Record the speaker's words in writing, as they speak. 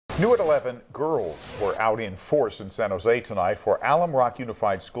New at 11, girls were out in force in San Jose tonight for Alum Rock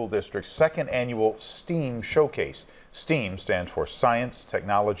Unified School District's second annual STEAM Showcase. STEAM stands for Science,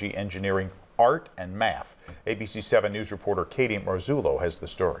 Technology, Engineering, Art, and Math. ABC 7 News reporter Katie Marzullo has the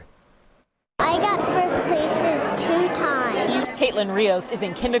story. I got first places 2 times. Caitlin Rios is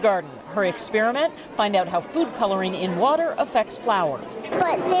in kindergarten. Her experiment, find out how food coloring in water affects flowers.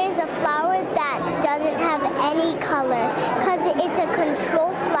 But there's a flower that doesn't have any color because it's a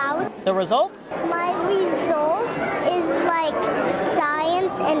control flower. The results? My results is like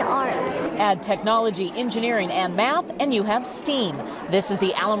science and art. Add technology, engineering, and math, and you have STEAM. This is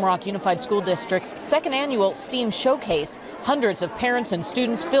the Alum Rock Unified School District's second annual STEAM Showcase. Hundreds of parents and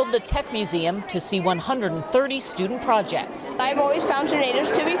students filled the Tech Museum to see 130 student projects. I've always found tornadoes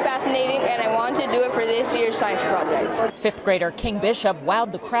to be fascinating, and I wanted to do it for this year's science project. Fifth grader King Bishop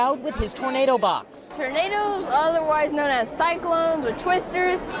wowed the crowd with his tornado box. Tornadoes, otherwise known as cyclones or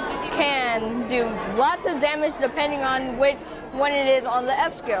twisters, can do lots of damage depending on which one it is on the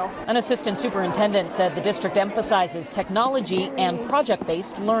F scale. An assistant superintendent said the district emphasizes technology and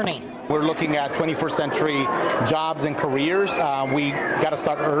project-based learning. We're looking at 21st century jobs and careers. We got to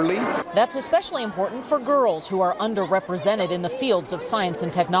start early. That's especially important for girls who are underrepresented in the fields of science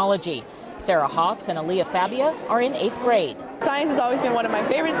and technology. Sarah Hawks and Aaliyah Fabia are in 8th grade. Science has always been one of my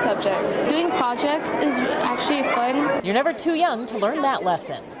favorite subjects. Doing projects is actually fun. You're never too young to learn that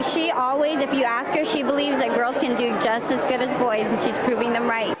lesson. She always, if you ask her, she believes that girls can do just as good as boys, and she's proving them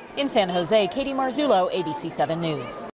right. In San Jose, Katie Marzullo, ABC 7 News.